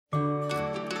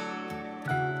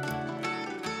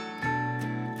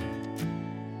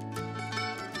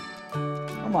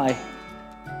My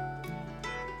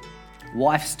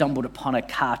wife stumbled upon a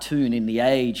cartoon in The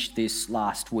Age this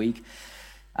last week,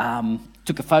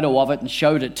 took a photo of it and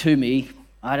showed it to me.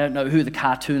 I don't know who the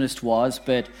cartoonist was,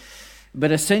 but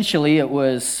essentially it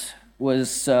was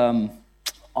of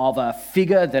a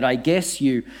figure that I guess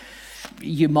you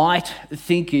might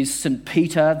think is St.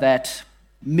 Peter, that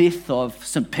myth of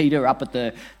St. Peter up at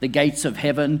the gates of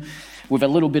heaven with a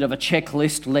little bit of a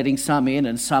checklist letting some in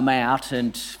and some out,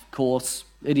 and of course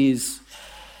it is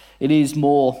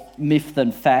more myth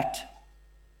than fact.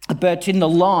 But in the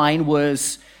line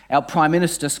was our Prime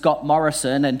Minister, Scott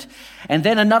Morrison, and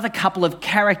then another couple of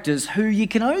characters who you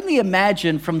can only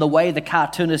imagine from the way the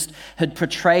cartoonist had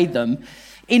portrayed them.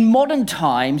 In modern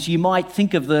times, you might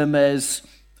think of them as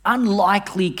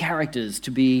unlikely characters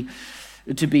to be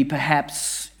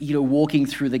perhaps, walking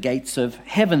through the gates of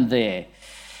heaven there.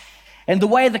 And the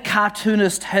way the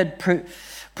cartoonist had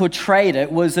portrayed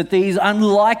it was that these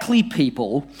unlikely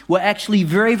people were actually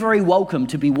very, very welcome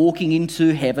to be walking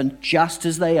into heaven just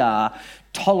as they are,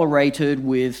 tolerated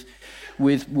with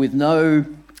no,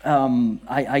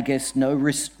 no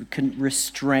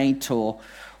restraint or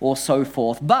so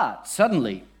forth. But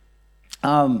suddenly,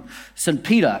 St.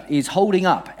 Peter is holding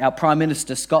up our Prime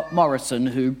Minister, Scott Morrison,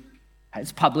 who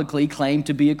has publicly claimed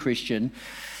to be a Christian,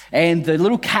 and the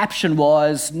little caption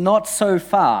was, "Not so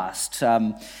fast."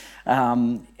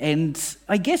 And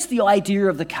I guess the idea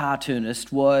of the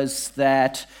cartoonist was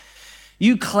that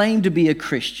you claim to be a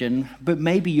Christian, but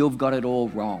maybe you've got it all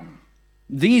wrong.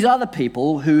 These other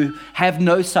people who have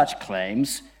no such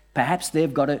claims, perhaps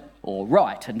they've got it all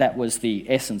right. And that was the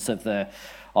essence of the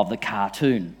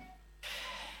cartoon.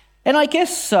 And I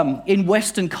guess in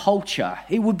Western culture,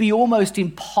 it would be almost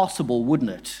impossible,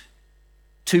 wouldn't it,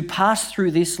 to pass through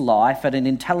this life at an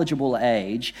intelligible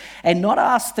age and not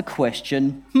ask the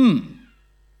question,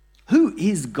 who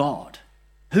is God?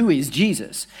 Who is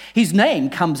Jesus? His name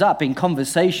comes up in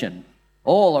conversation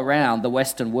all around the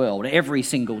Western world every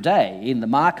single day, in the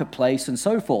marketplace and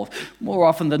so forth, more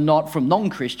often than not from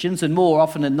non-Christians, and more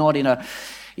often than not in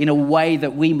a way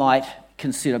that we might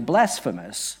consider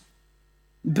blasphemous.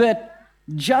 But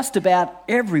just about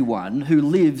everyone who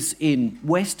lives in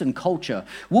Western culture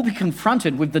will be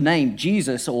confronted with the name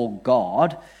Jesus or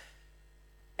God,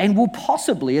 and will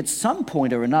possibly at some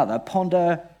point or another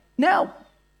ponder, now,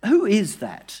 who is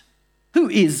that? Who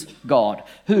is God?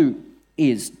 Who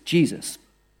is Jesus?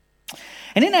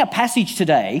 And in our passage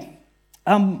today,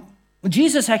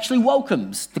 Jesus actually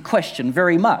welcomes the question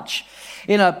very much.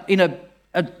 In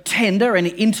a tender and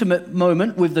intimate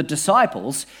moment with the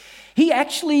disciples, he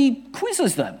actually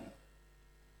quizzes them.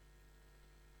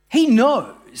 He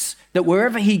knows that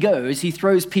wherever he goes, he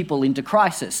throws people into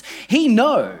crisis. He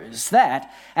knows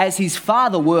that as his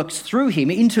Father works through him,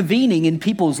 intervening in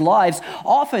people's lives,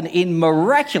 often in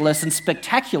miraculous and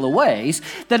spectacular ways,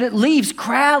 that it leaves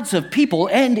crowds of people,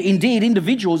 and indeed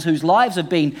individuals whose lives have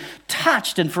been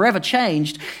touched and forever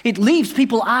changed, it leaves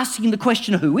people asking the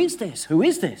question, who is this? Who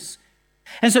is this?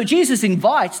 And so Jesus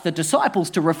invites the disciples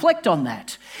to reflect on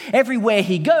that. Everywhere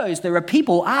he goes, there are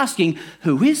people asking,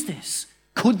 who is this?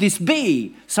 Could this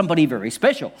be somebody very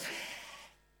special?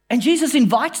 And Jesus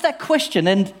invites that question,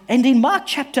 and in Mark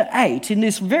chapter 8, in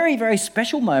this very, very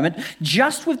special moment,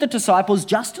 just with the disciples,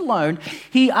 just alone,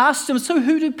 he asks them, so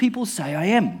who do people say I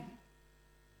am?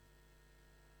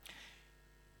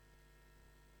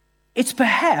 It's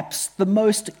perhaps the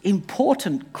most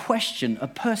important question a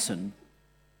person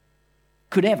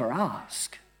could ever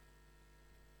ask.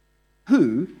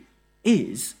 Who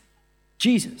is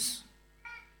Jesus?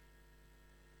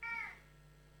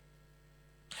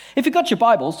 If you've got your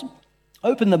Bibles,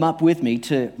 open them up with me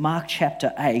to Mark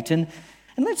chapter 8, and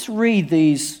let's read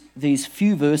these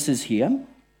few verses here.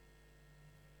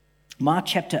 Mark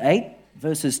chapter 8,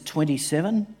 verses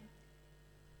 27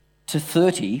 to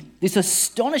 30. This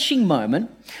astonishing moment.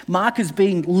 Mark has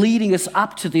been leading us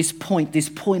up to this point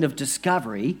of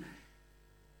discovery.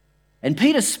 And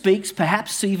Peter speaks,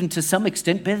 perhaps even to some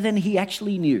extent, better than he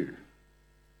actually knew.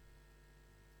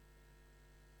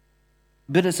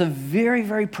 But it's a very,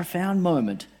 very profound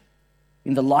moment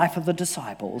in the life of the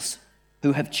disciples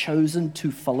who have chosen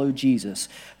to follow Jesus.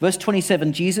 Verse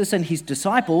 27, Jesus and his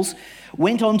disciples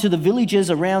went on to the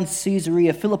villages around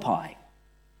Caesarea Philippi.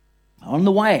 On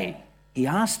the way, he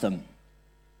asked them,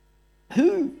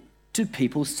 who do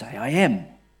people say I am?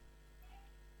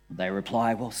 They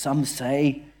reply, well, some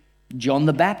say John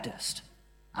the Baptist,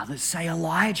 others say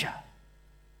Elijah,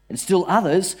 and still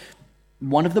others,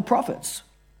 one of the prophets.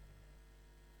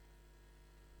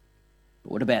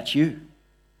 But what about you?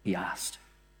 He asked.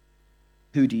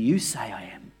 Who do you say I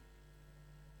am?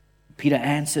 Peter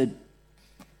answered,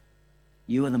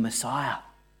 you are the Messiah.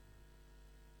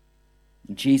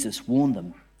 And Jesus warned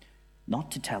them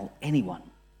not to tell anyone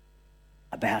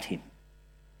about him.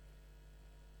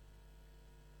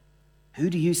 Who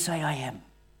do you say I am?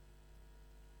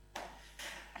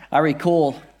 I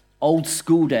recall old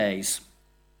school days,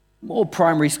 more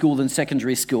primary school than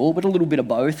secondary school, but a little bit of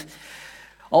both.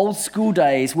 Old school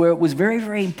days where it was very,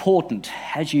 very important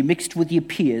as you mixed with your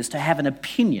peers to have an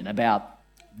opinion about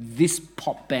this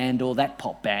pop band or that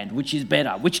pop band, which is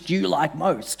better, which do you like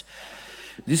most?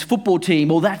 This football team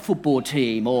or that football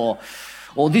team, or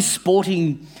this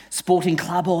sporting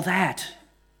club or that.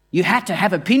 You had to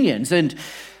have opinions, and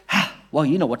well,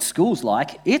 you know what school's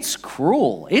like. It's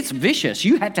cruel, it's vicious.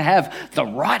 You had to have the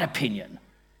right opinion.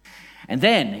 And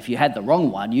then if you had the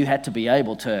wrong one, you had to be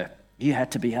able to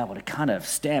kind of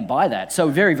stand by that. So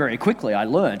very, very quickly I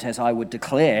learned, as I would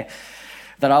declare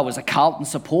that I was a Carlton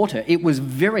supporter, it was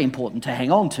very important to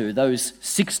hang on to those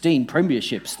 16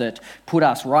 premierships that put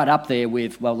us right up there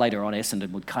with, well, later on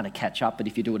Essendon would kind of catch up, but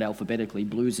if you do it alphabetically,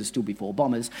 Blues are still before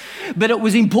Bombers. But it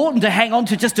was important to hang on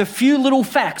to just a few little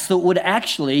facts that would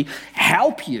actually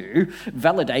help you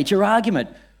validate your argument.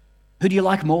 Who do you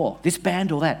like more, this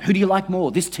band or that? Who do you like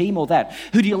more, this team or that?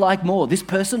 Who do you like more, this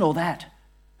person or that?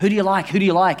 Who do you like? Who do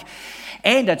you like?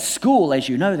 And at school, as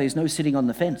you know, there's no sitting on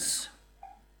the fence.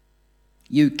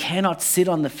 You cannot sit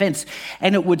on the fence.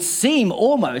 And it would seem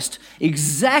almost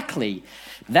exactly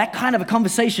that kind of a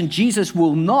conversation. Jesus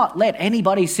will not let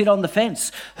anybody sit on the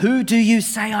fence. Who do you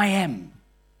say I am?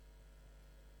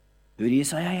 Who do you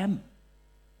say I am?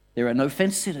 There are no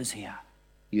fence sitters here.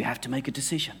 You have to make a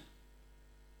decision.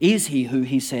 Is he who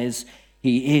he says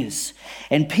he is?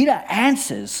 And Peter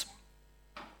answers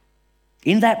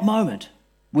in that moment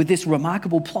with this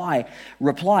remarkable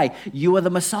reply, you are the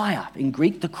Messiah, in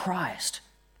Greek, the Christ.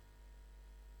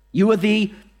 You are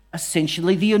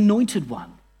essentially the anointed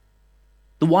one,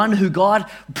 the one who God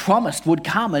promised would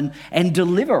come and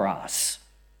deliver us.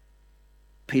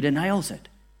 Peter nails it.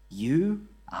 You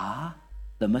are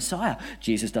the Messiah.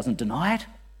 Jesus doesn't deny it.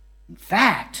 In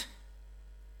fact,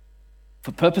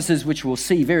 for purposes which we'll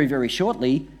see very, very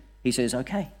shortly, he says,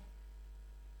 okay,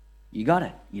 you got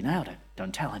it. You nailed it.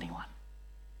 Don't tell anyone.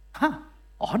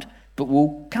 Odd, but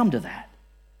we'll come to that.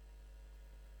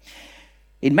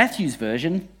 In Matthew's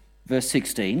version, verse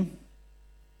 16,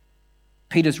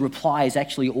 Peter's reply is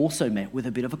actually also met with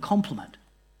a bit of a compliment.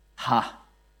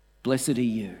 Blessed are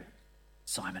you,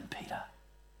 Simon Peter.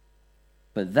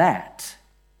 But that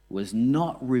was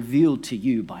not revealed to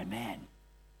you by man,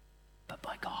 but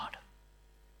by God.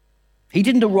 He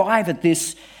didn't arrive at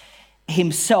this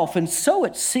himself, and so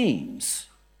it seems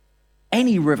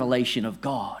any revelation of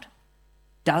God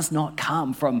does not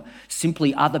come from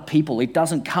simply other people. It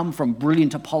doesn't come from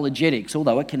brilliant apologetics,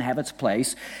 although it can have its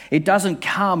place. It doesn't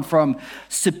come from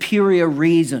superior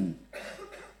reason.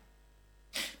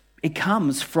 It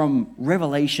comes from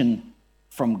revelation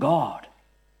from God.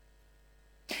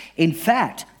 In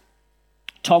fact,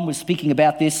 Tom was speaking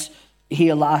about this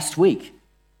here last week.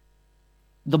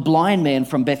 The blind man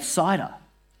from Bethsaida.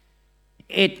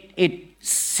 It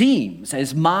seems,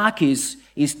 as Mark is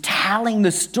telling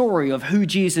the story of who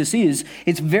Jesus is,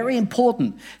 it's very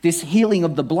important, this healing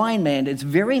of the blind man, it's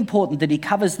very important that he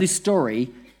covers this story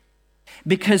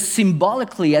because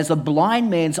symbolically, as a blind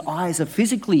man's eyes are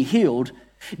physically healed,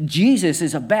 Jesus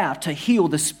is about to heal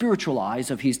the spiritual eyes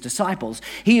of his disciples.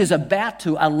 He is about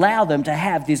to allow them to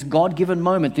have this God-given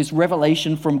moment, this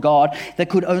revelation from God that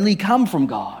could only come from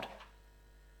God.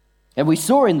 And we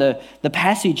saw in the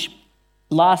passage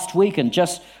last week and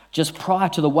just prior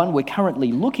to the one we're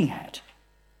currently looking at,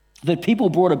 that people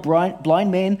brought a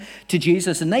blind man to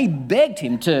Jesus and they begged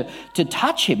him to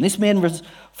touch him. This man was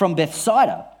from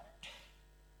Bethsaida.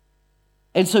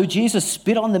 And so Jesus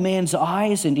spit on the man's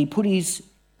eyes and he put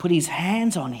his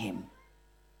hands on him.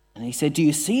 And he said, do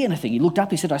you see anything? He looked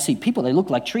up, he said, I see people, they look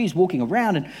like trees walking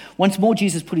around. And once more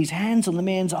Jesus put his hands on the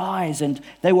man's eyes and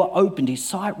they were opened, his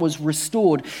sight was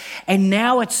restored. And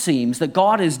now it seems that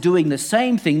God is doing the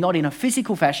same thing, not in a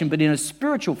physical fashion, but in a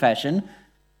spiritual fashion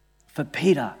for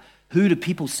Peter. Who do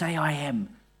people say I am?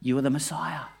 You are the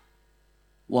Messiah.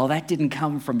 Well, that didn't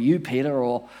come from you, Peter,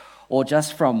 or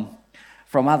just from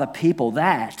other people.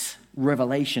 That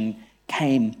revelation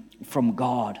came from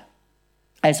God,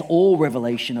 as all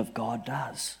revelation of God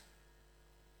does.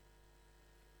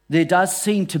 There does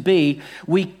seem to be,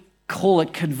 we call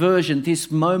it conversion,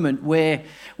 this moment where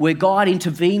God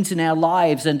intervenes in our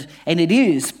lives, and it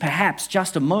is perhaps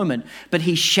just a moment, but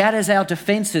he shatters our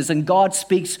defenses and God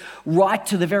speaks right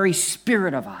to the very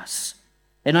spirit of us.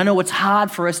 And I know it's hard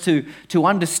for us to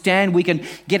understand. We can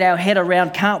get our head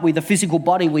around, can't we, the physical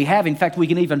body we have. In fact, we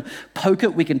can even poke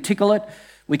it, we can tickle it,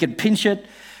 we can pinch it.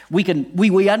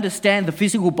 We understand the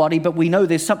physical body, but we know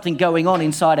there's something going on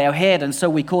inside our head, and so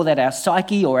we call that our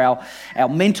psyche or our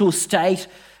mental state.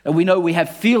 And we know we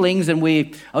have feelings, and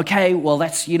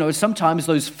that's, sometimes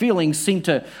those feelings seem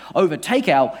to overtake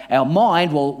our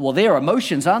mind. Well, they're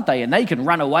emotions, aren't they? And they can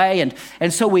run away.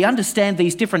 And so we understand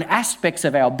these different aspects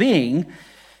of our being.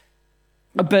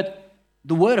 But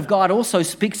the Word of God also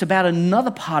speaks about another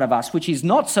part of us, which is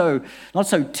not so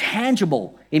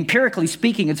tangible. Empirically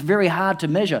speaking, it's very hard to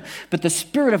measure. But the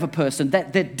spirit of a person,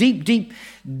 that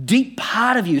deep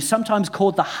part of you, sometimes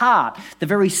called the heart, the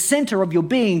very center of your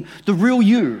being, the real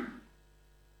you.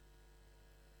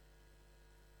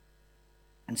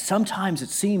 And sometimes it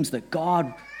seems that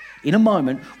God, in a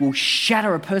moment, will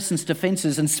shatter a person's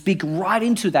defenses and speak right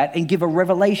into that and give a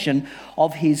revelation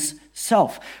of his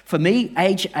self. For me,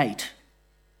 age 8.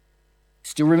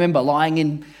 Still remember lying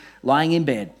in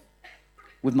bed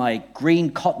with my green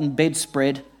cotton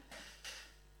bedspread,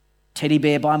 teddy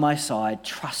bear by my side,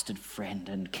 trusted friend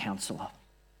and counselor.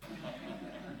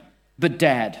 But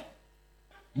Dad,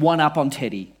 one up on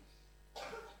Teddy,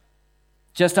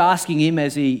 just asking him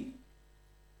as he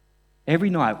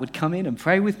every night would come in and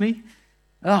pray with me.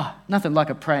 Oh, nothing like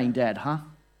a praying dad, huh?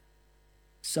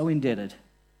 So indebted.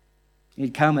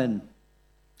 He'd come and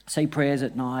say prayers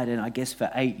at night, and I guess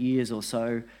for 8 years or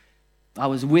so, I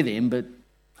was with him, but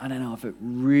I don't know if it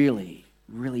really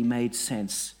made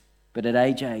sense. But at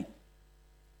age 8,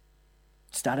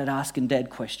 started asking Dad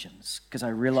questions because I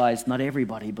realized not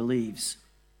everybody believes.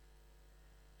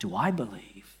 Do I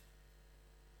believe?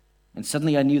 And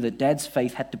suddenly I knew that Dad's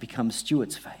faith had to become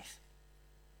Stewart's faith.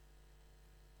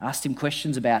 Asked him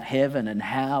questions about heaven and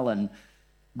hell and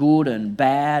good and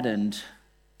bad and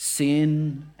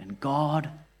sin and God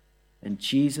and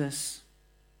Jesus.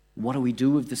 What do we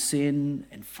do with the sin?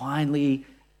 And finally,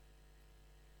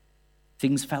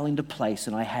 things fell into place,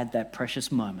 and I had that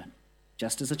precious moment,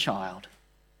 just as a child.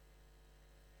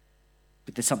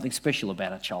 But there's something special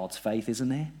about a child's faith, isn't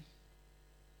there?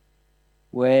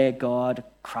 Where God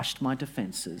crushed my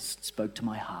defenses, spoke to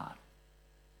my heart,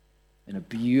 and a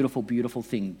beautiful, beautiful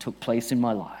thing took place in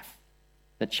my life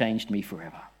that changed me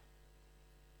forever.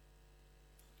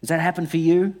 Does that happen for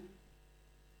you?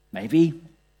 Maybe.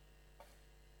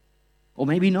 Or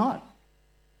maybe not.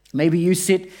 Maybe you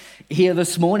sit here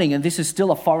this morning and this is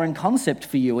still a foreign concept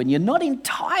for you and you're not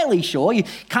entirely sure. You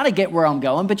kind of get where I'm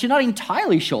going, but you're not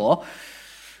entirely sure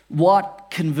what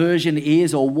conversion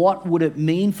is or what would it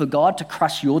mean for God to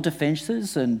crush your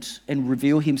defenses and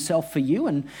reveal himself for you.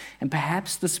 And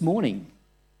perhaps this morning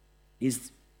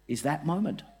is that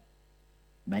moment.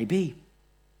 Maybe.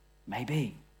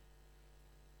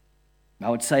 I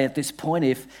would say at this point,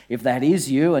 if that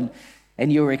is you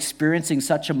and you're experiencing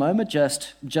such a moment,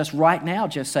 just right now,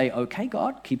 just say, okay,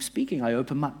 God, keep speaking. I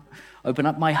open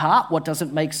up my heart. What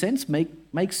doesn't make sense,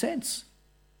 make sense.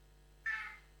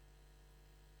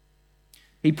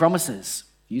 He promises,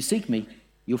 if you seek me,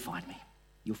 you'll find me.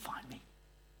 You'll find me.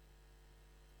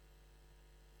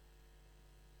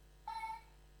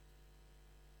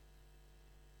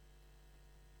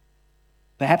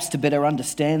 Perhaps to better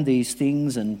understand these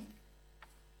things and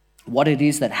what it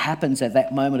is that happens at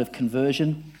that moment of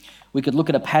conversion, we could look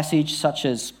at a passage such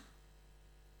as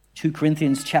 2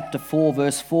 Corinthians chapter 4,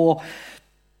 verse 4.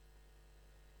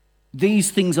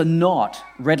 These things are not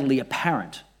readily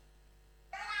apparent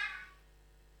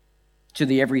to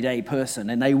the everyday person,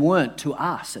 and they weren't to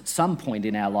us at some point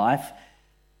in our life.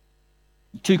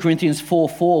 2 Corinthians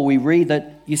 4:4, we read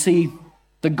that, you see,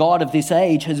 the God of this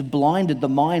age has blinded the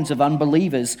minds of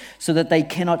unbelievers so that they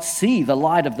cannot see the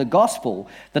light of the gospel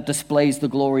that displays the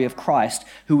glory of Christ,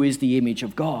 who is the image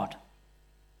of God.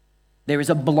 There is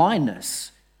a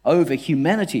blindness over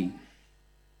humanity.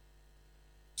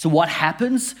 So what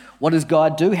happens? What does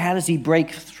God do? How does he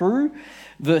break through?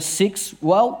 Verse 6,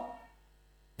 well,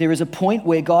 there is a point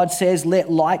where God says, let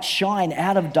light shine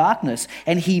out of darkness.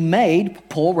 And he made,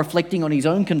 Paul reflecting on his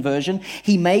own conversion,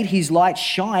 he made his light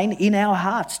shine in our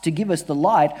hearts to give us the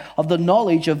light of the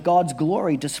knowledge of God's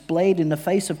glory displayed in the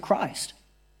face of Christ.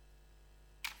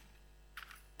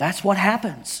 That's what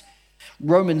happens.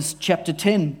 Romans chapter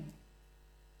 10,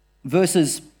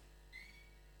 verses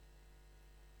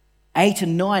 8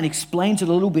 and 9 explains it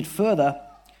a little bit further.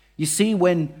 You see,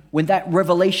 when that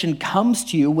revelation comes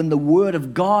to you, when the word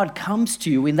of God comes to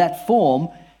you in that form,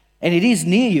 and it is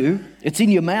near you, it's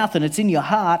in your mouth and it's in your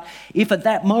heart, if at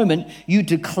that moment you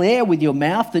declare with your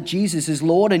mouth that Jesus is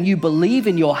Lord and you believe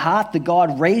in your heart that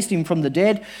God raised him from the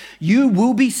dead, you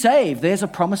will be saved. There's a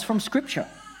promise from Scripture.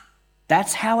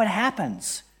 That's how it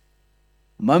happens.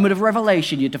 A moment of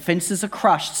revelation, your defenses are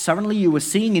crushed. Suddenly you are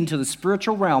seeing into the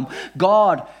spiritual realm,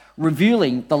 God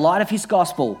revealing the light of his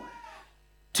gospel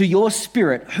to your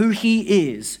spirit, who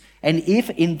he is. And if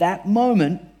in that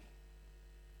moment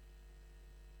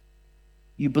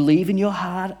you believe in your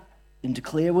heart and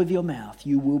declare with your mouth,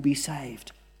 you will be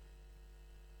saved.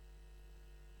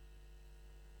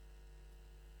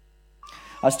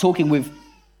 I was talking with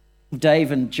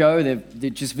Dave and Joe. They're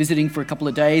just visiting for a couple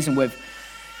of days, and we've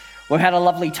had a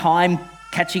lovely time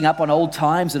catching up on old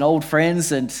times and old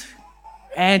friends.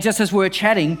 And just as we were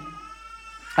chatting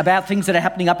about things that are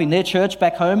happening up in their church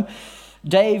back home,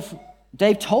 Dave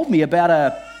told me about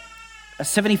a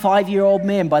 75-year-old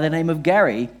man by the name of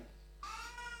Gary.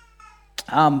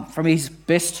 From his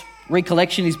best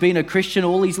recollection, he's been a Christian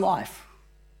all his life.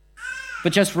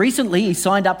 But just recently, he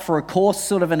signed up for a course,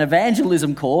 sort of an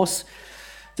evangelism course,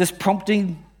 just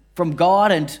prompting from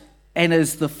God. And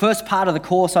as the first part of the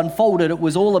course unfolded, it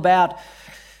was all about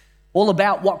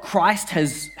what Christ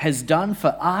has done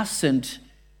for us. And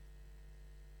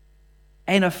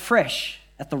afresh,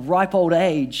 at the ripe old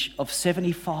age of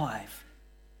 75,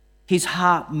 his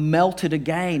heart melted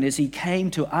again as he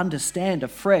came to understand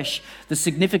afresh the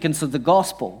significance of the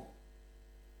gospel,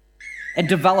 and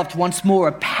developed once more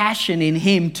a passion in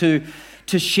him to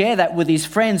share that with his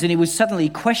friends. And he was suddenly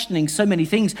questioning so many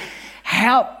things.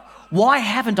 Why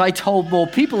haven't I told more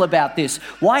people about this?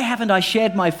 Why haven't I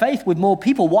shared my faith with more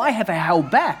people? Why have I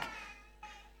held back?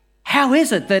 How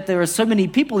is it that there are so many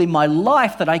people in my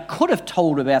life that I could have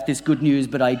told about this good news,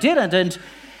 but I didn't?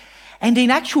 And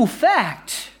in actual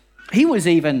fact, he was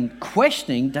even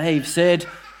questioning, Dave said,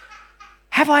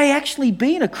 have I actually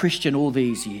been a Christian all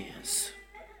these years,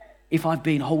 if I've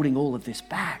been holding all of this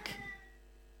back?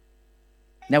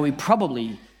 Now, he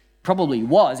probably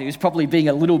was. He was probably being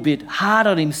a little bit hard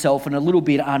on himself and a little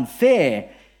bit unfair.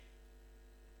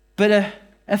 But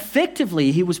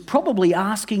effectively, he was probably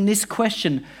asking this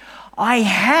question.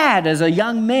 As a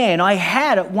young man, I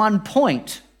had at one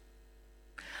point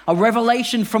a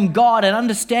revelation from God, an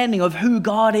understanding of who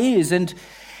God is, and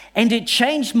it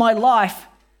changed my life.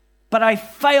 But I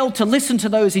failed to listen to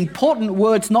those important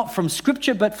words, not from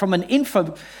Scripture, but from an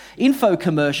info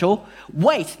commercial.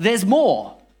 Wait, there's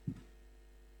more.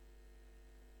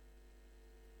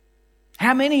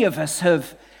 How many of us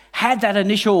have had that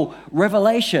initial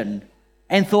revelation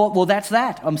and thought, well, that's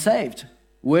that. I'm saved.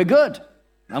 We're good.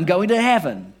 I'm going to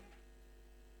heaven.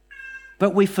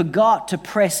 But we forgot to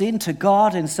press into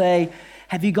God and say,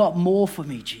 have you got more for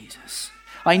me, Jesus?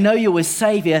 I know you as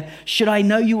Savior. Should I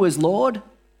know you as Lord?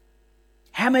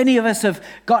 How many of us have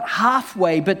got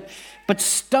halfway but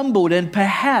stumbled and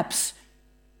perhaps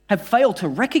have failed to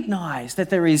recognize that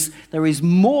there is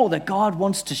more that God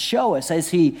wants to show us as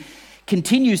he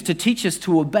continues to teach us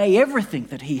to obey everything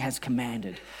that he has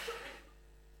commanded?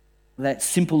 That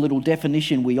simple little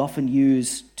definition we often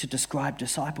use to describe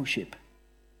discipleship.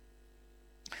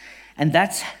 And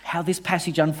that's how this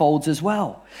passage unfolds as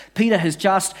well. Peter has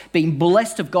just been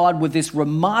blessed of God with this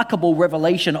remarkable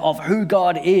revelation of who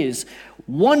God is.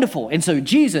 Wonderful. And so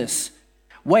Jesus,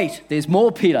 wait, there's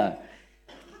more, Peter.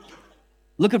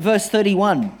 Look at verse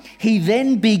 31. He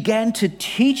then began to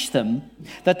teach them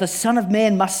that the Son of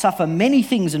Man must suffer many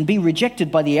things and be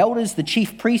rejected by the elders, the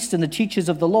chief priests, and the teachers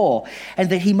of the law, and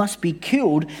that he must be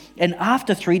killed and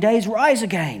after 3 days rise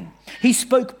again. He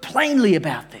spoke plainly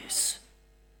about this.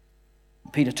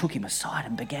 Peter took him aside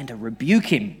and began to rebuke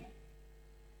him.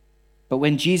 But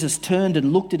when Jesus turned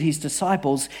and looked at his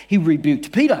disciples, he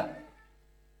rebuked Peter.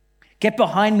 "Get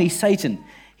behind me, Satan,"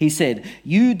 he said.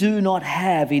 "You do not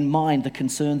have in mind the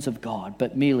concerns of God,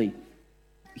 but merely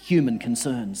human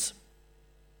concerns."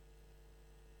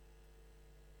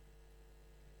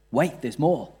 Wait, there's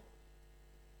more.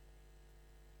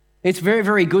 It's very,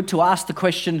 very good to ask the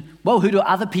question, well, who do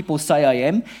other people say I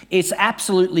am? It's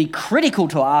absolutely critical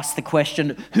to ask the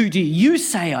question, who do you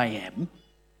say I am?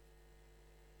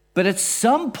 But at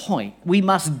some point, we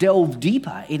must delve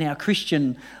deeper in our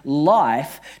Christian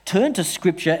life, turn to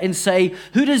Scripture and say,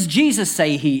 who does Jesus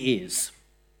say he is?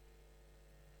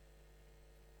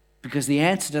 Because the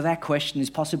answer to that question is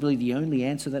possibly the only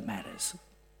answer that matters.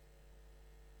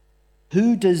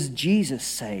 Who does Jesus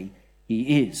say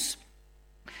he is?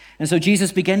 And so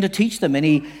Jesus began to teach them, and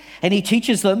he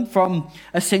teaches them from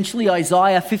essentially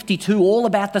Isaiah 52, all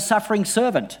about the suffering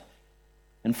servant.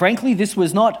 And frankly, this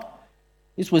was not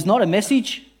a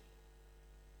message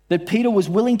that Peter was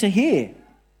willing to hear.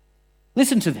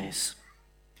 Listen to this.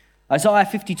 Isaiah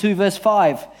 52 verse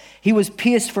 5, he was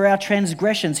pierced for our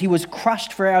transgressions. He was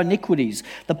crushed for our iniquities.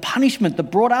 The punishment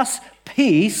that brought us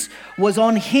peace was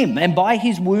on him, and by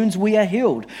his wounds we are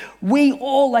healed. We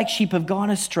all like sheep have gone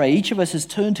astray. Each of us has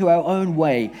turned to our own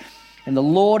way, and the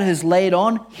Lord has laid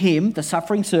on him, the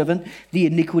suffering servant, the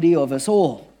iniquity of us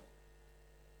all.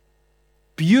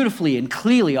 Beautifully and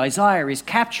clearly, Isaiah is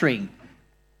capturing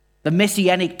the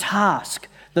messianic task,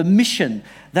 the mission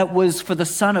that was for the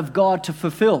Son of God to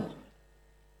fulfill.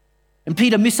 And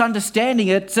Peter, misunderstanding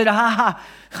it, said,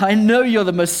 I know you're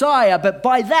the Messiah, but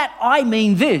by that I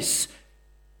mean this.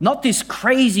 Not this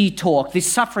crazy talk,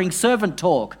 this suffering servant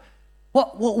talk.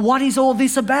 What is all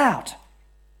this about?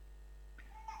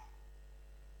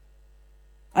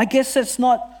 I guess that's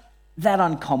not that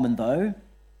uncommon, though.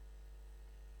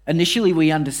 Initially,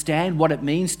 we understand what it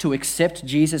means to accept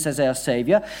Jesus as our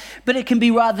Savior, but it can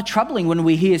be rather troubling when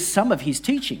we hear some of his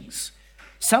teachings,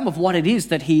 some of what it is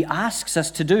that he asks us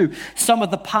to do, some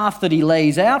of the path that he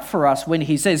lays out for us when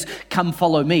he says, come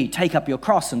follow me, take up your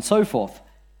cross, and so forth.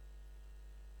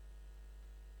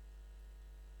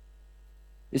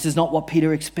 This is not what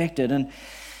Peter expected, and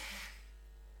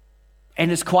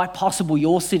it's quite possible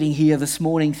you're sitting here this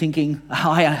morning thinking,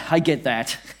 I get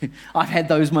that. I've had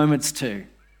those moments too.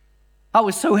 I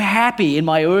was so happy in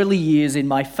my early years in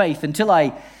my faith until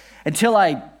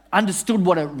I understood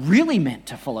what it really meant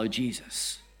to follow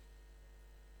Jesus.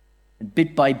 And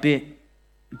bit by bit,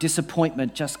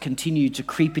 disappointment just continued to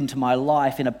creep into my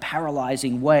life in a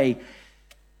paralyzing way.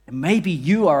 And maybe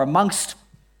you are amongst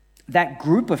that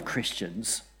group of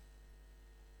Christians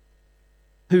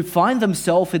who find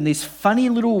themselves in this funny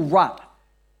little rut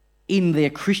in their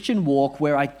Christian walk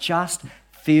where I just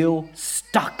feel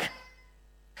stuck.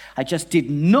 I just did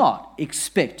not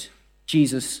expect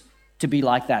Jesus to be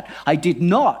like that. I did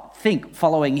not think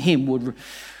following him would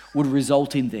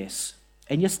result in this.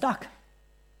 And you're stuck.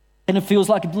 And it feels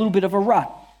like a little bit of a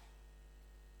rut.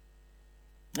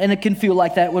 And it can feel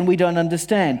like that when we don't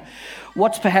understand.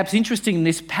 What's perhaps interesting in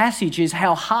this passage is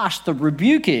how harsh the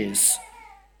rebuke is.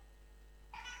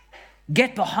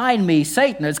 Get behind me,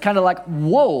 Satan. It's kind of like,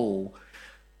 whoa,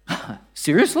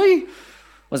 seriously?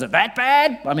 Was it that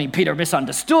bad? I mean, Peter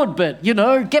misunderstood, but,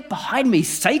 get behind me,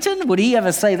 Satan? Would he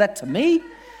ever say that to me?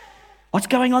 What's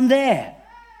going on there?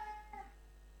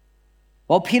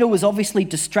 Well, Peter was obviously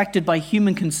distracted by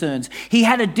human concerns. He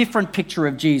had a different picture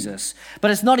of Jesus,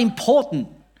 but it's not important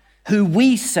who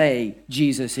we say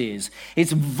Jesus is.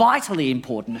 It's vitally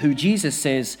important who Jesus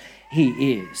says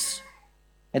he is.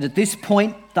 And at this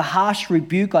point, the harsh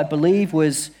rebuke, I believe,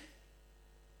 was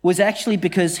actually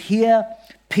because here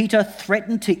Peter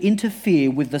threatened to interfere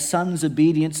with the Son's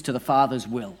obedience to the Father's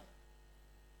will.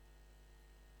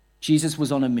 Jesus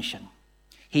was on a mission.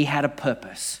 He had a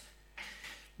purpose.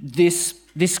 This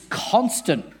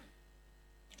constant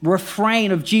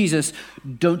refrain of Jesus,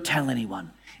 don't tell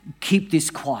anyone, keep this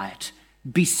quiet,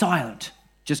 be silent,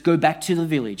 just go back to the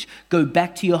village, go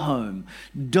back to your home,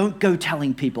 don't go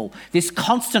telling people. This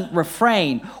constant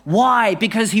refrain. Why?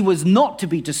 Because he was not to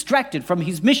be distracted from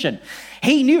his mission.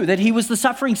 He knew that he was the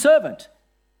suffering servant.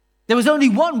 There was only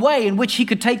one way in which he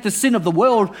could take the sin of the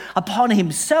world upon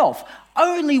himself.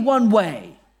 Only one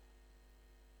way.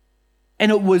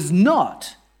 And it was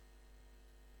not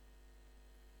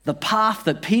the path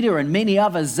that Peter and many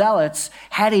other zealots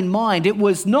had in mind. It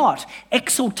was not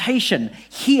exaltation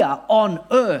here on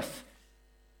earth.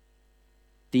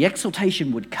 The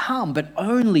exaltation would come, but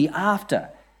only after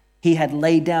he had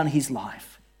laid down his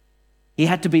life. He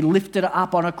had to be lifted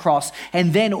up on a cross,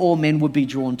 and then all men would be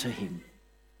drawn to him.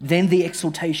 Then the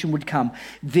exaltation would come.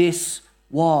 This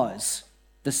was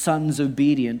the Son's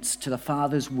obedience to the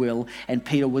Father's will, and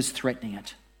Peter was threatening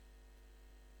it.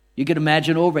 You can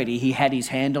imagine already he had his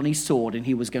hand on his sword and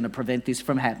he was going to prevent this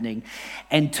from happening.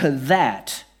 And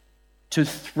to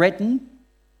threaten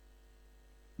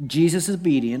Jesus'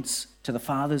 obedience to the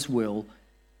Father's will,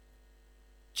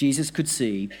 Jesus could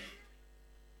see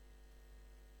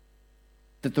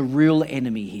that the real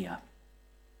enemy here,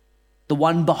 the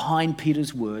one behind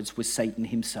Peter's words, was Satan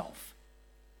himself.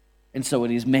 And so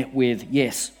it is met with,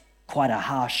 yes, quite a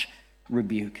harsh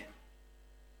rebuke.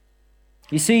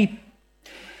 You see,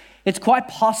 it's quite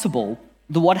possible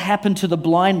that what happened to the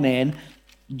blind man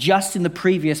just in the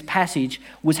previous passage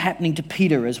was happening to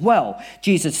Peter as well.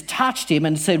 Jesus touched him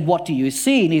and said, "What do you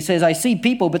see?" And he says, "I see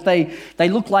people, but they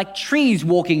look like trees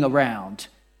walking around."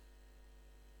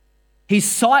 His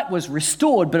sight was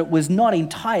restored, but it was not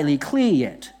entirely clear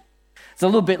yet. It's a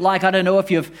little bit like, I don't know if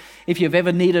you've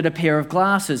ever needed a pair of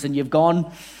glasses and you've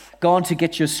gone to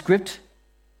get your script,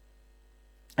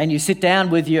 And you sit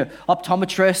down with your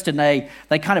optometrist and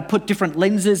they kind of put different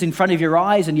lenses in front of your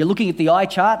eyes and you're looking at the eye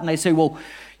chart and they say, well,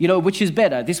 which is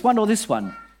better, this one or this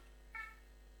one?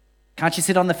 Can't you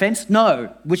sit on the fence?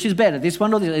 No. Which is better, this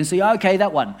one or this one? And say, okay,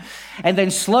 that one. And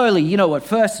then slowly, at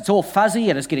first it's all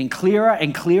fuzzy and it's getting clearer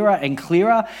and clearer and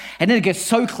clearer. And then it gets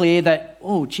so clear that,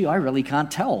 oh, gee, I really can't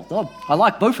tell. Oh, I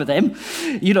like both of them.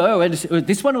 And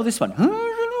this one or this one?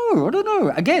 I don't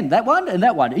know. Again, that one and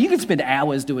that one. You can spend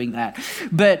hours doing that.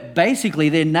 But basically,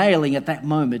 they're nailing at that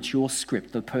moment your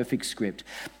script, the perfect script.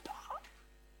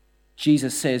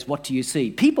 Jesus says, what do you see?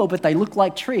 People, but they look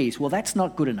like trees. Well, that's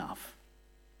not good enough.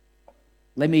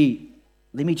 Let me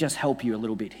just help you a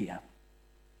little bit here.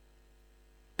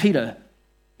 Peter,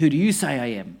 who do you say I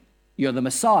am? You're the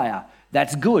Messiah.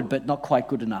 That's good, but not quite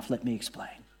good enough. Let me explain.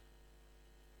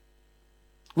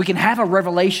 We can have a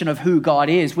revelation of who God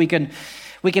is. We can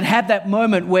have that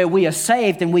moment where we are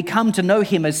saved and we come to know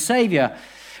him as Savior.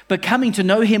 But coming to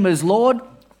know him as Lord,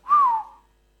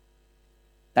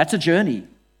 that's a journey.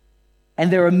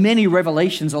 And there are many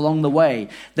revelations along the way.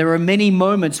 There are many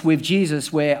moments with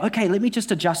Jesus where, okay, let me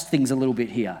just adjust things a little bit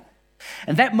here.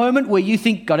 And that moment where you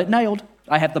think, got it nailed.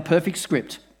 I have the perfect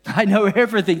script. I know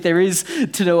everything there is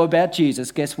to know about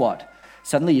Jesus. Guess what?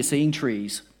 Suddenly you're seeing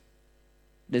trees.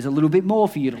 There's a little bit more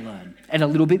for you to learn, and a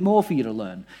little bit more for you to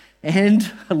learn, and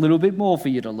a little bit more for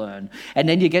you to learn. And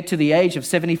then you get to the age of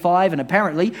 75, and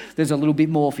apparently there's a little bit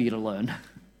more for you to learn.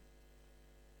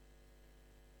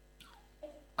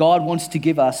 God wants to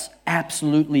give us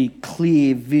absolutely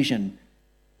clear vision.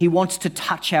 He wants to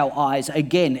touch our eyes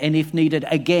again, and if needed,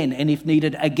 again, and if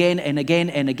needed, again, and again,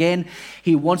 and again.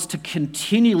 He wants to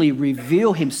continually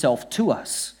reveal himself to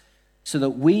us so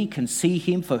that we can see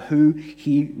him for who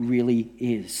he really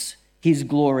is. His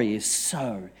glory is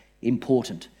so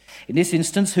important. In this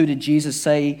instance, who did Jesus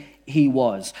say he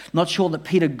was? Not sure that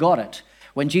Peter got it.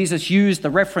 When Jesus used the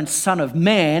reference Son of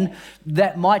Man,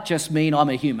 that might just mean I'm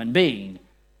a human being.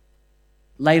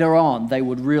 Later on, they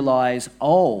would realize,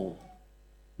 oh,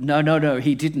 no,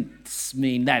 he didn't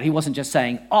mean that. He wasn't just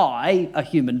saying, I, a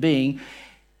human being.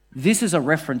 This is a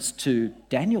reference to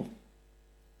Daniel.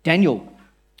 Daniel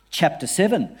chapter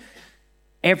 7.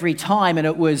 Every time, and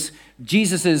it was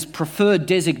Jesus' preferred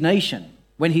designation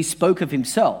when he spoke of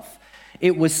himself,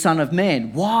 it was Son of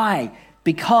Man. Why?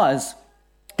 Because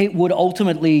it would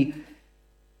ultimately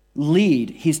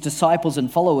lead his disciples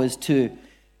and followers to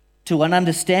an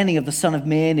understanding of the Son of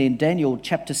Man in Daniel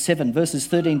chapter 7, verses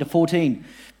 13 to 14.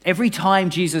 Every time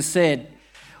Jesus said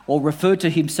or referred to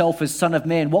himself as Son of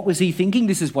Man, what was he thinking?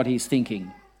 This is what he's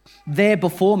thinking. There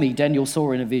before me, Daniel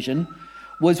saw in a vision,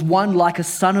 was one like a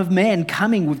son of man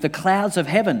coming with the clouds of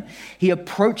heaven. He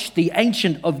approached the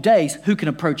Ancient of Days. Who can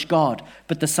approach God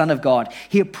but the Son of God?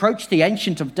 He approached the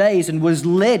Ancient of Days and was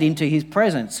led into his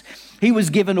presence. He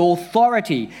was given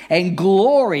authority and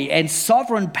glory and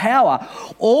sovereign power.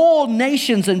 All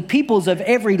nations and peoples of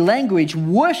every language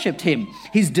worshipped him.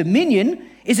 His dominion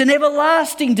is an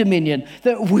everlasting dominion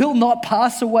that will not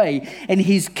pass away, and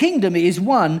his kingdom is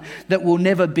one that will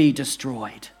never be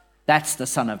destroyed. That's the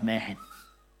Son of Man.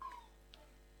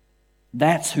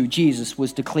 That's who Jesus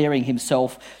was declaring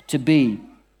himself to be.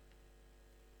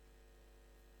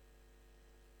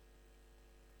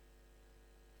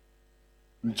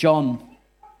 John,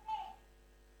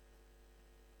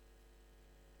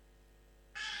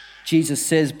 Jesus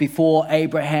says, before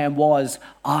Abraham was,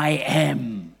 I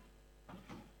am.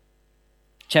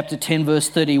 Chapter 10, verse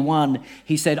 31,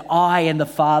 he said, I and the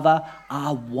Father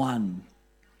are one.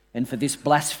 And for this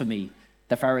blasphemy,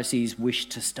 the Pharisees wished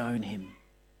to stone him.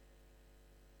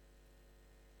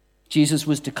 Jesus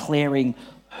was declaring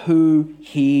who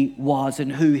he was,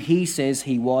 and who he says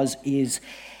he was is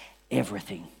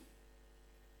everything.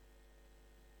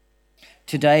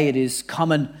 Today it is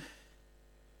common,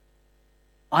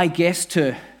 I guess,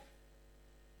 to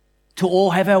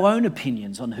all have our own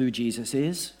opinions on who Jesus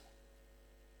is.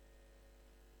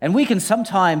 And we can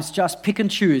sometimes just pick and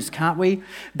choose, can't we?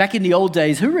 Back in the old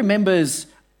days, who remembers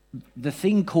the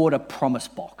thing called a promise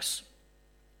box?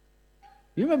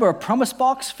 You remember a promise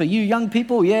box for you young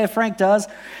people? Yeah, Frank does.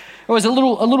 It was a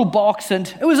little box, and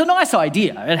it was a nice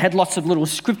idea. It had lots of little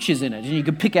scriptures in it, and you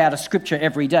could pick out a scripture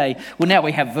every day. Well, now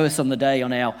we have verse on the day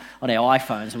on our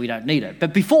iPhones, and we don't need it.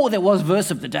 But before there was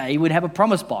verse of the day, we'd have a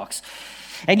promise box.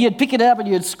 And you'd pick it up and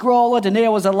you'd scroll it, and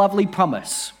there was a lovely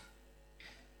promise.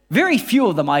 Very few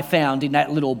of them I found in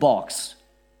that little box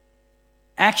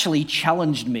actually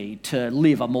challenged me to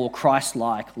live a more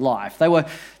Christ-like life. They were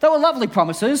lovely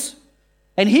promises.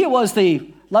 And here was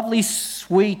the lovely,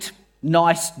 sweet,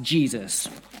 nice Jesus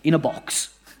in a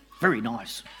box. Very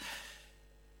nice.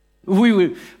 We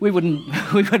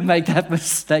wouldn't make that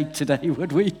mistake today,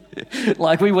 would we?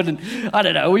 We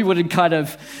wouldn't kind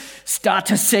of start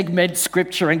to segment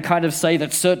scripture and kind of say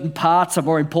that certain parts are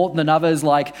more important than others,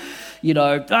 Old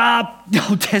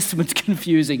Testament's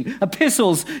confusing,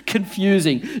 epistles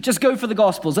confusing, just go for the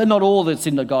Gospels. They're not all that's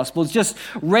in the Gospels, just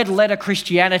red letter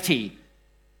Christianity.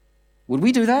 Would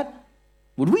we do that?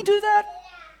 Would we do that?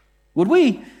 Would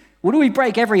we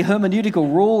break every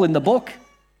hermeneutical rule in the book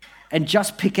and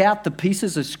just pick out the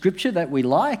pieces of scripture that we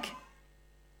like?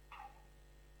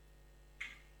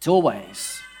 It's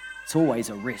always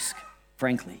a risk,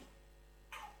 frankly.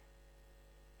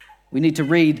 We need to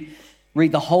read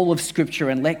the whole of scripture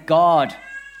and let God,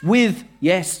 with,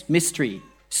 yes, mystery,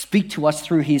 speak to us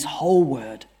through his whole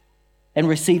word and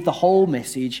receive the whole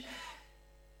message,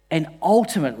 and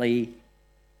ultimately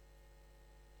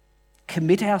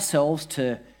commit ourselves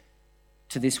to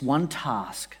this one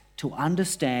task, to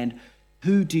understand,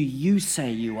 who do you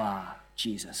say you are,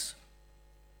 Jesus?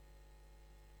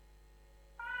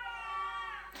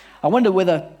 I wonder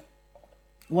whether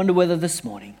this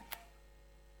morning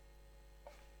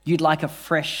you'd like a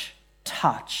fresh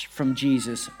touch from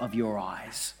Jesus of your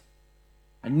eyes,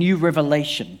 a new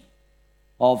revelation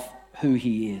of who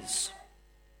he is.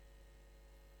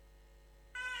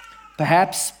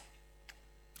 Perhaps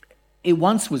it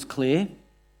once was clear,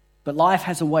 but life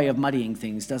has a way of muddying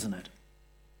things, doesn't it?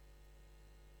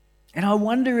 And I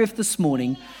wonder if this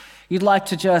morning you'd like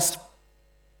to just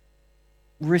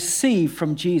receive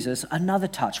from Jesus another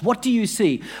touch. What do you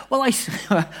see? Well,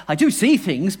 I do see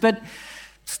things, but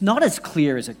it's not as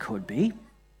clear as it could be.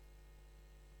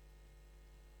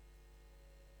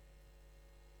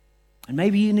 And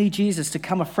maybe you need Jesus to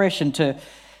come afresh and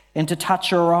to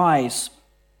touch your eyes.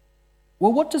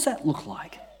 Well, what does that look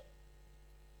like?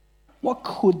 What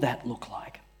could that look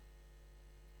like?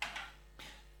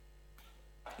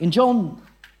 In John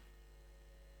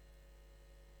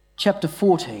chapter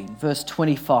 14, verse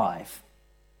 25,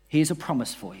 here's a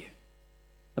promise for you.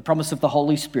 The promise of the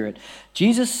Holy Spirit.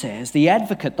 Jesus says, the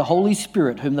advocate, the Holy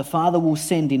Spirit, whom the Father will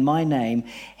send in my name,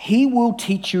 he will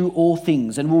teach you all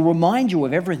things and will remind you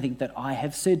of everything that I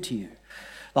have said to you.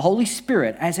 The Holy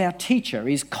Spirit, as our teacher,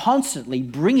 is constantly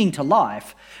bringing to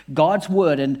life God's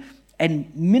word and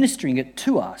ministering it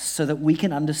to us so that we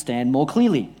can understand more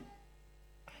clearly.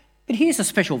 But here's a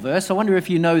special verse. I wonder if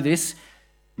you know this.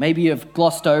 Maybe you've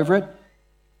glossed over it,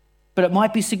 but it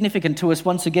might be significant to us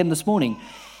once again this morning.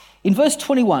 In verse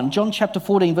 21, John chapter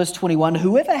 14, verse 21,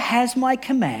 whoever has my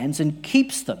commands and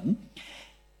keeps them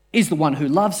is the one who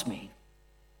loves me.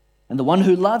 And the one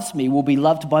who loves me will be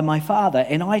loved by my Father,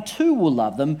 and I too will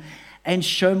love them and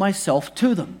show myself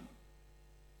to them.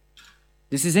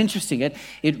 This is interesting.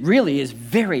 It really is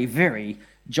very, very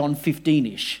John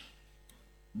 15-ish.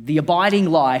 The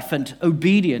abiding life and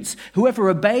obedience. Whoever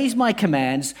obeys my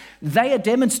commands, they are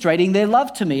demonstrating their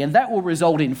love to me, and that will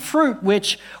result in fruit,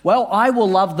 which, well, I will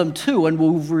love them too and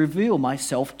will reveal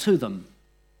myself to them.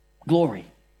 Glory.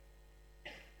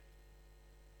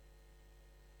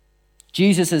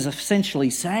 Jesus is essentially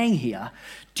saying here,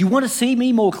 do you want to see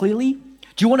me more clearly?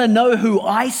 Do you want to know who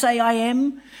I say I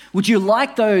am? Would you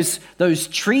like those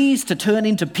trees to turn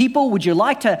into people? Would you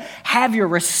like to have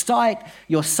your sight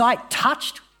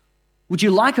touched? Would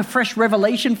you like a fresh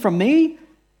revelation from me?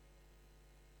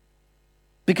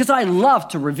 Because I love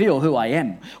to reveal who I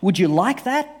am. Would you like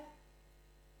that?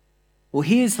 Well,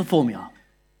 here's the formula.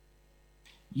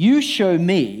 You show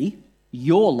me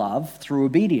your love through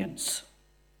obedience,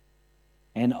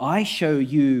 and I show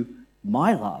you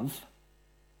my love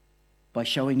by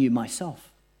showing you myself.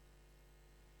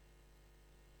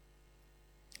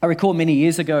 I recall many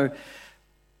years ago,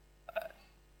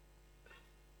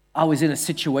 I was in a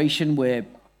situation where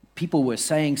people were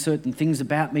saying certain things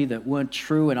about me that weren't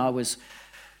true, and I was,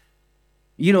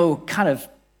 kind of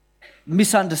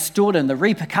misunderstood, and the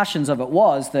repercussions of it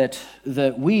was that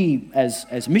we,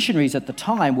 as missionaries at the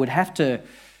time, would have to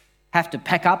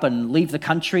pack up and leave the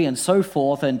country and so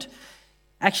forth. And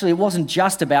actually, it wasn't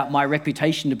just about my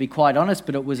reputation, to be quite honest,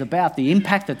 but it was about the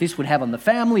impact that this would have on the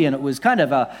family, and it was kind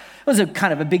of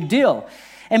a big deal.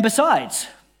 And besides,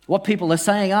 what people are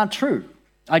saying aren't true.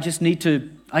 I just need to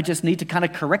kind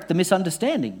of correct the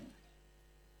misunderstanding.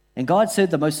 And God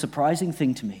said the most surprising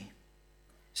thing to me,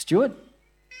 Stewart,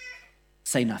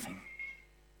 say nothing.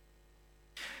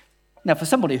 Now, for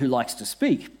somebody who likes to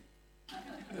speak,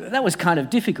 that was kind of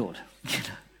difficult.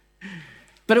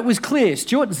 But it was clear,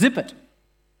 Stewart, zip it.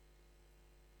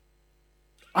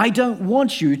 I don't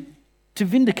want you to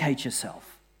vindicate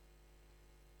yourself.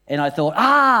 And I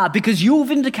thought, because you'll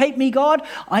vindicate me, God?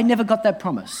 I never got that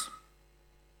promise.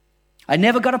 I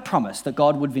never got a promise that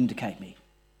God would vindicate me.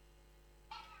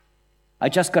 I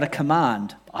just got a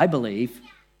command, I believe,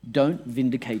 don't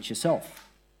vindicate yourself.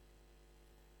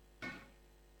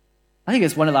 I think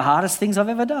it's one of the hardest things I've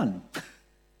ever done.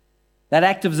 That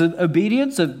act of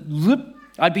obedience,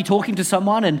 I'd be talking to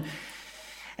someone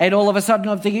and all of a sudden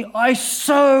I'm thinking, I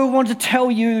so want to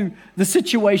tell you the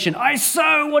situation. I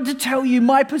so want to tell you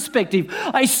my perspective.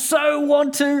 I so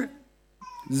want to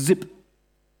zip.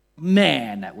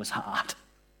 Man, that was hard.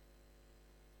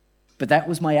 But that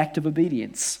was my act of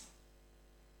obedience.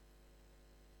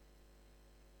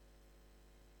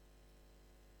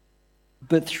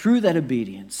 But through that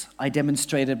obedience, I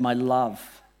demonstrated my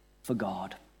love for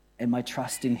God and my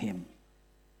trust in him.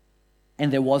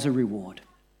 And there was a reward.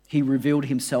 He revealed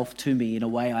himself to me in a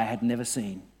way I had never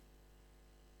seen.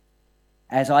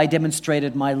 As I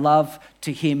demonstrated my love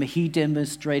to him, he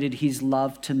demonstrated his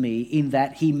love to me in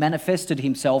that he manifested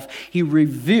himself. He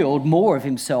revealed more of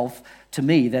himself to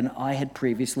me than I had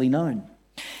previously known.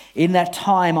 In that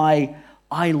time, I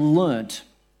learnt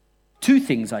two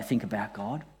things, I think, about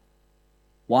God.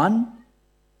 One,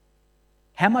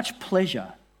 how much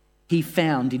pleasure he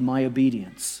found in my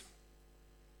obedience.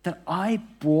 That I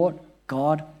brought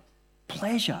God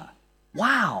pleasure.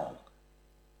 Wow.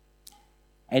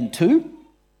 And two,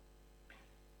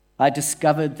 I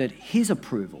discovered that his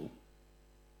approval,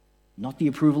 not the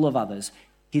approval of others,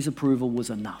 his approval was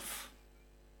enough.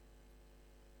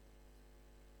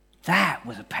 That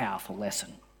was a powerful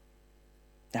lesson.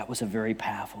 That was a very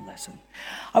powerful lesson.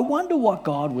 I wonder what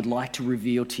God would like to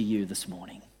reveal to you this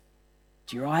morning.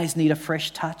 Do your eyes need a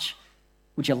fresh touch?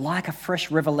 Would you like a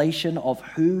fresh revelation of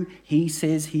who he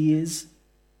says he is?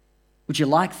 Would you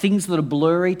like things that are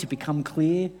blurry to become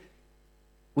clear?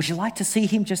 Would you like to see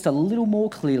him just a little more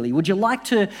clearly? Would you like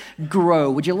to grow?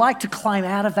 Would you like to climb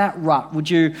out of that rut? Would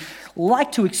you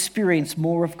like to experience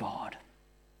more of God?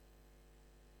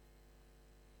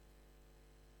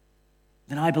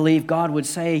 Then I believe God would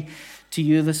say to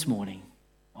you this morning,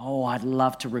 oh, I'd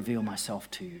love to reveal myself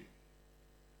to you.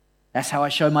 That's how I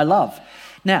show my love.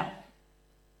 Now,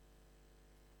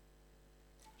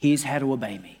 here's how to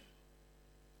obey me.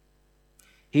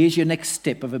 Here's your next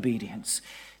step of obedience.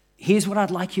 Here's what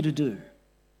I'd like you to do.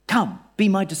 Come, be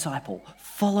my disciple.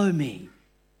 Follow me.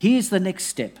 Here's the next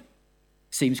step.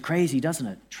 Seems crazy, doesn't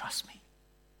it? Trust me.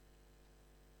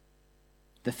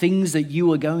 The things that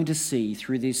you are going to see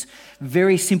through this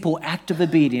very simple act of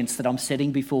obedience that I'm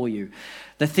setting before you,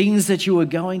 the things that you are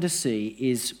going to see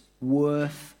is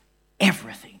worth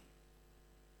everything.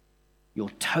 Your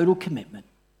total commitment,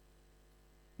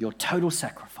 your total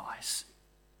sacrifice,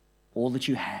 all that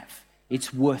you have.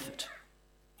 It's worth it.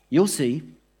 You'll see.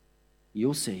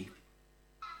 You'll see.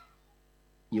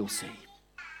 You'll see.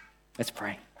 Let's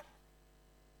pray.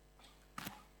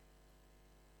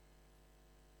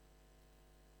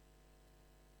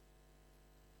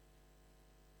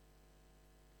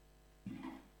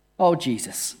 Oh,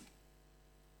 Jesus.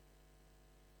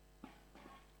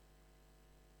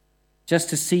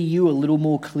 Just to see you a little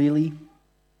more clearly.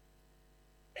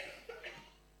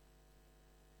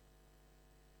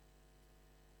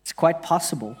 It's quite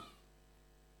possible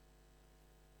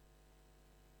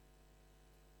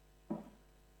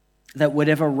that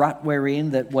whatever rut we're in,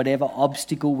 that whatever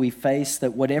obstacle we face,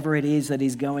 that whatever it is that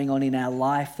is going on in our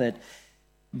life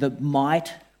that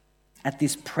might, at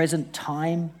this present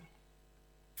time,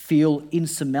 feel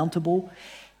insurmountable,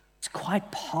 it's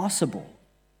quite possible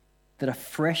that a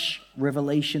fresh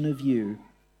revelation of you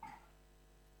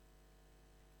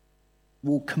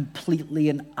will completely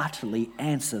and utterly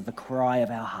answer the cry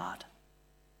of our heart.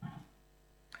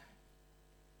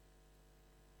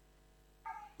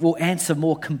 Will answer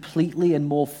more completely and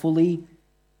more fully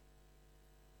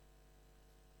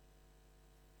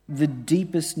the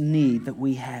deepest need that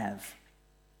we have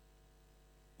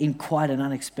in quite an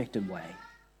unexpected way.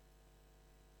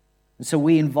 And so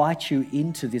we invite you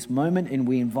into this moment and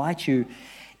we invite you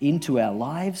into our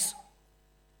lives.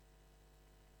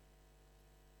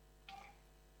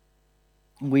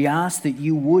 We ask that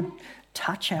you would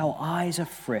touch our eyes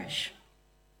afresh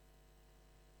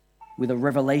with a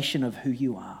revelation of who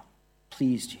you are.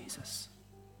 Please, Jesus,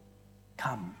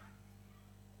 come.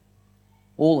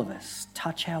 All of us,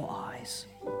 touch our eyes.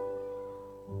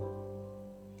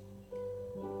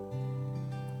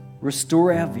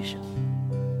 Restore our vision.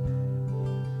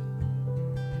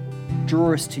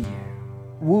 Draw us to you.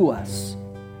 Woo us.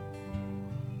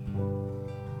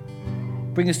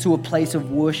 Bring us to a place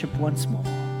of worship once more.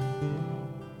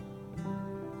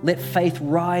 Let faith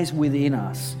rise within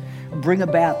us. Bring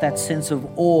about that sense of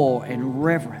awe and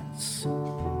reverence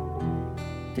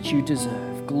that you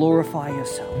deserve. Glorify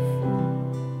yourself.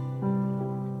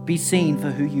 Be seen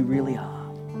for who you really are.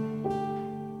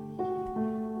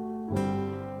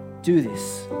 Do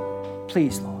this,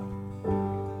 please, Lord.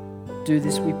 Do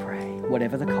this, we pray,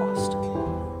 whatever the cost.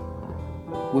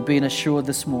 We're being assured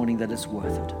this morning that it's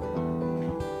worth it.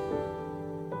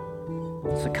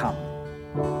 So come.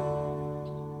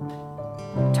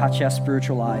 Touch our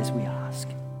spiritual eyes, we ask.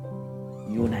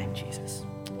 In your name, Jesus.